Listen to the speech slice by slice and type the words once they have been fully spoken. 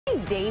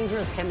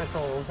dangerous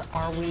chemicals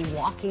are we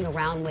walking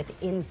around with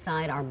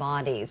inside our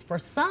bodies? For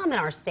some in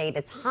our state,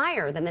 it's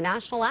higher than the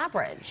national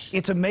average.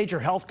 It's a major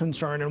health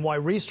concern and why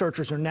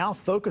researchers are now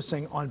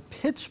focusing on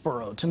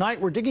Pittsboro.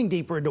 Tonight, we're digging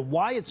deeper into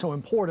why it's so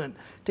important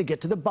to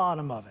get to the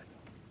bottom of it.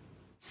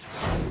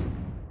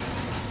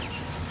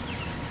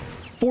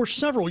 For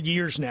several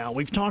years now,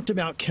 we've talked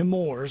about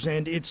Chemours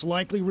and its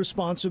likely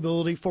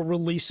responsibility for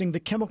releasing the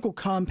chemical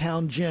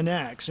compound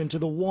GenX into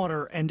the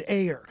water and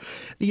air.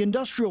 The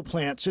industrial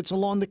plant sits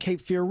along the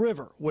Cape Fear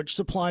River, which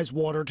supplies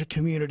water to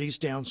communities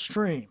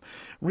downstream.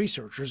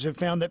 Researchers have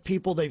found that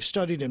people they've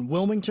studied in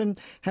Wilmington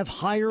have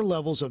higher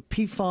levels of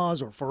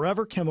PFAS or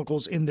forever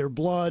chemicals in their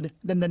blood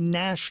than the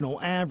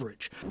national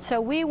average. So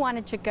we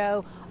wanted to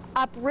go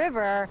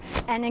upriver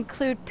and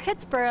include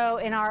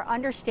Pittsboro in our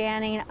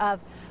understanding of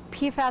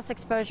PFAS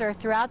exposure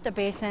throughout the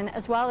basin,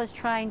 as well as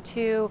trying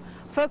to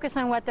focus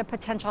on what the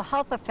potential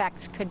health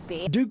effects could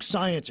be. Duke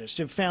scientists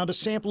have found a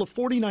sample of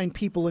 49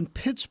 people in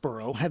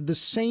Pittsboro have the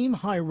same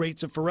high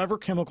rates of forever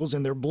chemicals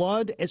in their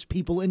blood as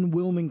people in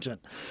Wilmington.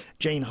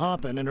 Jane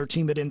Hoppin and her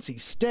team at NC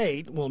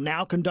State will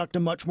now conduct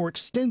a much more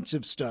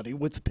extensive study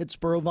with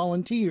Pittsboro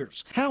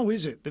volunteers. How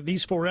is it that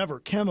these forever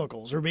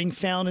chemicals are being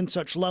found in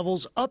such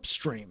levels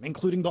upstream,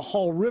 including the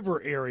Hall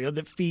River area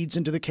that feeds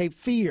into the Cape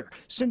Fear?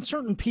 Since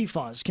certain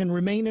PFAS can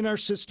remain in our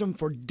system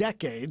for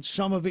decades,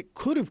 some of it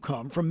could have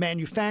come from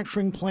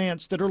manufacturing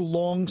plants that are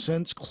long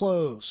since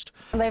closed.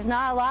 There's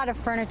not a lot of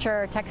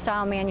furniture or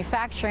textile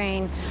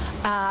manufacturing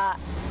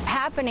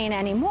happening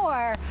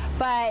anymore,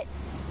 but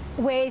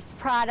waste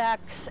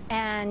products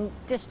and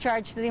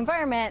discharge to the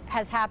environment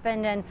has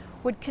happened and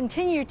would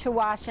continue to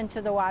wash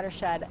into the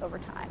watershed over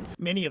time.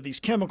 Many of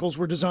these chemicals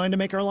were designed to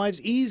make our lives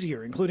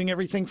easier, including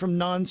everything from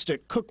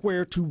nonstick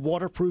cookware to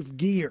waterproof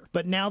gear.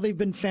 But now they've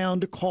been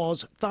found to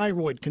cause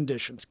thyroid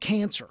conditions,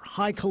 cancer,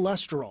 high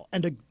cholesterol,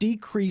 and a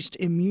decreased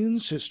immune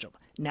system,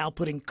 now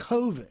putting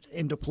COVID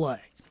into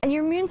play. And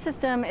your immune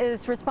system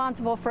is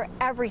responsible for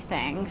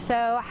everything.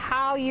 So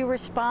how you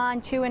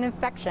respond to an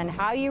infection,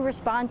 how you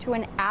respond to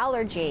an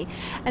allergy.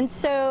 And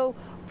so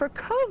for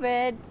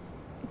COVID,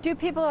 do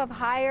people have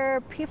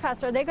higher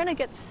PFAS? Are they going to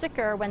get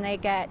sicker when they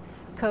get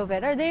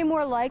COVID? Are they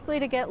more likely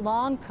to get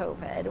long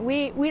COVID?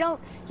 We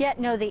don't yet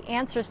know the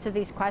answers to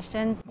these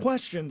questions.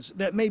 Questions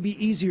that may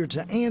be easier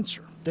to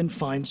answer than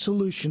find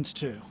solutions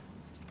to.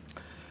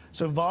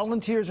 So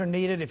volunteers are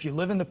needed. If you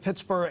live in the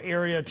Pittsboro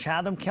area,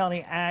 Chatham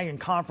County Ag and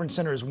Conference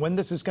Center is when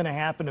this is going to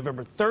happen,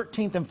 November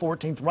 13th and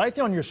 14th, right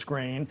there on your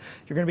screen.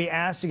 You're going to be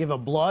asked to give a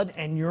blood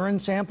and urine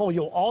sample.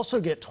 You'll also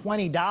get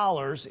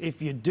 $20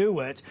 if you do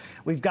it.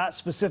 We've got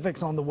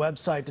specifics on the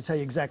website to tell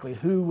you exactly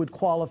who would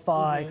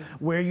qualify,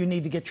 where you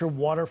need to get your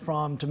water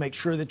from to make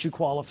sure that you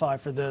qualify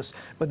for this.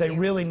 But they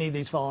really need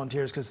these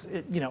volunteers because,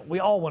 we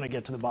all want to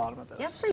get to the bottom of this. Yes,